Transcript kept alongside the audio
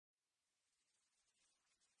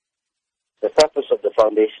The purpose of the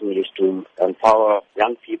foundation is to empower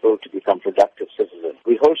young people to become productive citizens.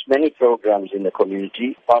 We host many programs in the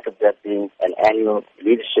community, part of that being an annual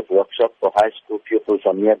leadership workshop for high school pupils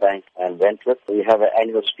from Merebank and Wentworth. We have an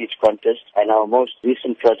annual speech contest, and our most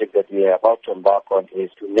recent project that we are about to embark on is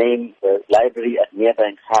to name the library at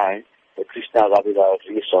Merebank High the Krishna Rabilal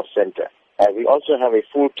Resource Center. We also have a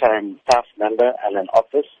full-time staff member and an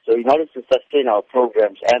office. So in order to sustain our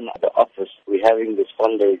programs and the office, we're having this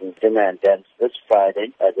fundraising dinner and dance this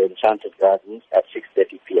Friday at the Enchanted Gardens at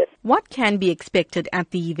 6:30 p.m. What can be expected at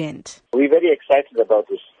the event? We're very excited about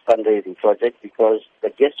this fundraising project because the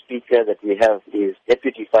guest speaker that we have is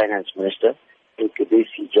Deputy Finance Minister,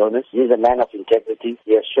 SABC Jonas. He is a man of integrity.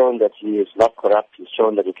 He has shown that he is not corrupt. He's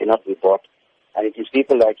shown that he cannot be bought. And it is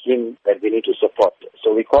people like him that we need to support.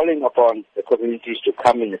 So we're calling upon the communities to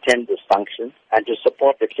come and attend this function and to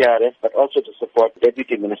support the KRF, but also to support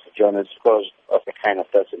Deputy Minister Jonas because of the kind of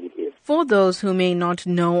person he is. For those who may not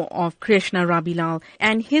know of Krishna Rabilal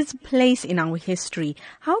and his place in our history,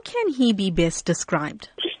 how can he be best described?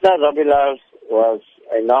 Krishna Rabilal was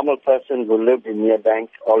a normal person who lived in Merebank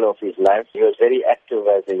all of his life. He was very active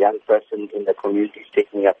as a young person in the communities,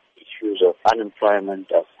 taking up issues of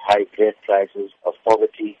unemployment, of high bread prices, of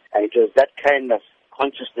poverty. And it was that kind of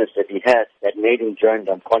consciousness that he had that made him join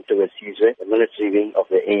the Controversies, the military wing of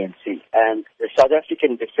the ANC. And the South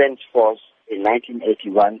African Defence Force in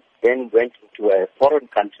 1981 then went into a foreign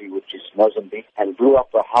country, which is Mozambique, and blew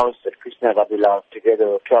up a house that Krishna Rabilal,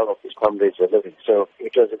 together with 12 of his comrades, were living. So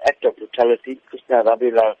it was an act of brutality. Krishna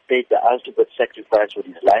Rabilal paid the ultimate sacrifice with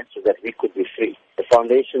his life so that we could be free. The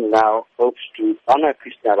foundation now hopes to honor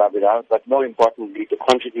Krishna Rabilal, but more importantly, to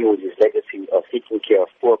continue with his legacy of taking care of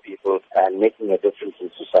poor people and making a difference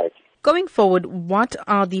in society. Going forward, what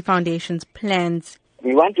are the foundation's plans?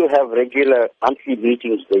 We want to have regular monthly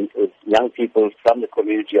meetings with young people from the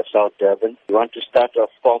community of South Durban. We want to start off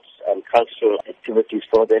sports and cultural activities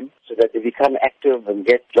for them so that they become active and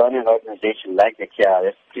join an organization like the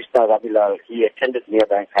KRF. Krishna Rabilal, he attended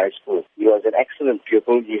Merebank High School. He was an excellent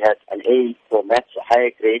pupil. He had an A for maths, a higher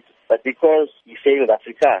grade. But because he failed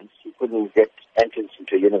Afrikaans, he couldn't get entrance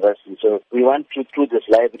into university. So we want to, through this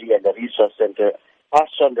library and the resource center, pass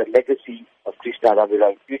on the legacy of Krishna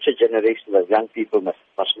Rabilal. Future generations of young people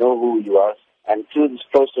must know who he was. And through this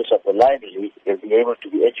process of the library, they'll be able to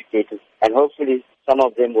be educated. And hopefully some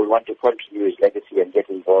of them will want to continue his legacy and get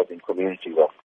involved in community work.